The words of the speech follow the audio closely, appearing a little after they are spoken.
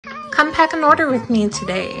Come pack an order with me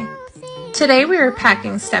today. Today we are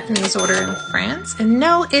packing Stephanie's order in France, and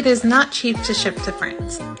no, it is not cheap to ship to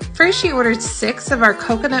France. First, she ordered 6 of our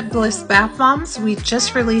Coconut Bliss bath bombs. We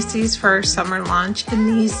just released these for our summer launch, and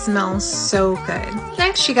these smell so good.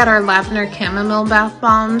 Next, she got our Lavender Chamomile bath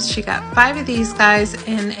bombs. She got 5 of these guys,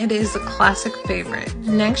 and it is a classic favorite.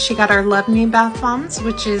 Next, she got our Love Me bath bombs,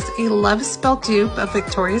 which is a Love Spell dupe of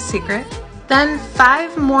Victoria's Secret. Then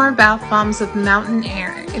 5 more bath bombs of Mountain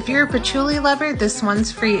Air. If you're a patchouli lover, this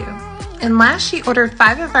one's for you. And last, she ordered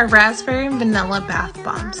 5 of our Raspberry and Vanilla bath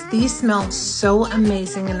bombs. These smell so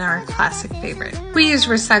amazing and are a classic favorite. We use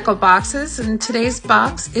recycled boxes, and today's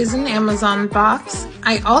box is an Amazon box.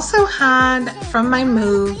 I also had, from my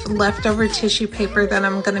move, leftover tissue paper that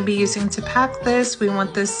I'm going to be using to pack this. We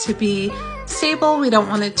want this to be stable. We don't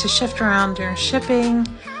want it to shift around during shipping.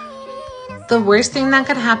 The worst thing that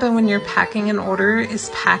could happen when you're packing an order is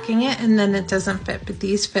packing it and then it doesn't fit, but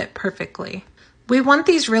these fit perfectly. We want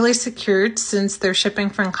these really secured since they're shipping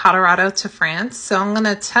from Colorado to France, so I'm going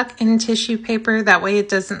to tuck in tissue paper, that way it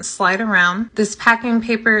doesn't slide around. This packing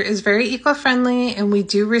paper is very eco-friendly, and we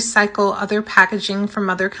do recycle other packaging from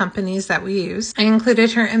other companies that we use. I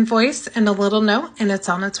included her invoice and a little note, and it's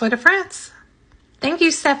on its way to France. Thank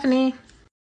you, Stephanie.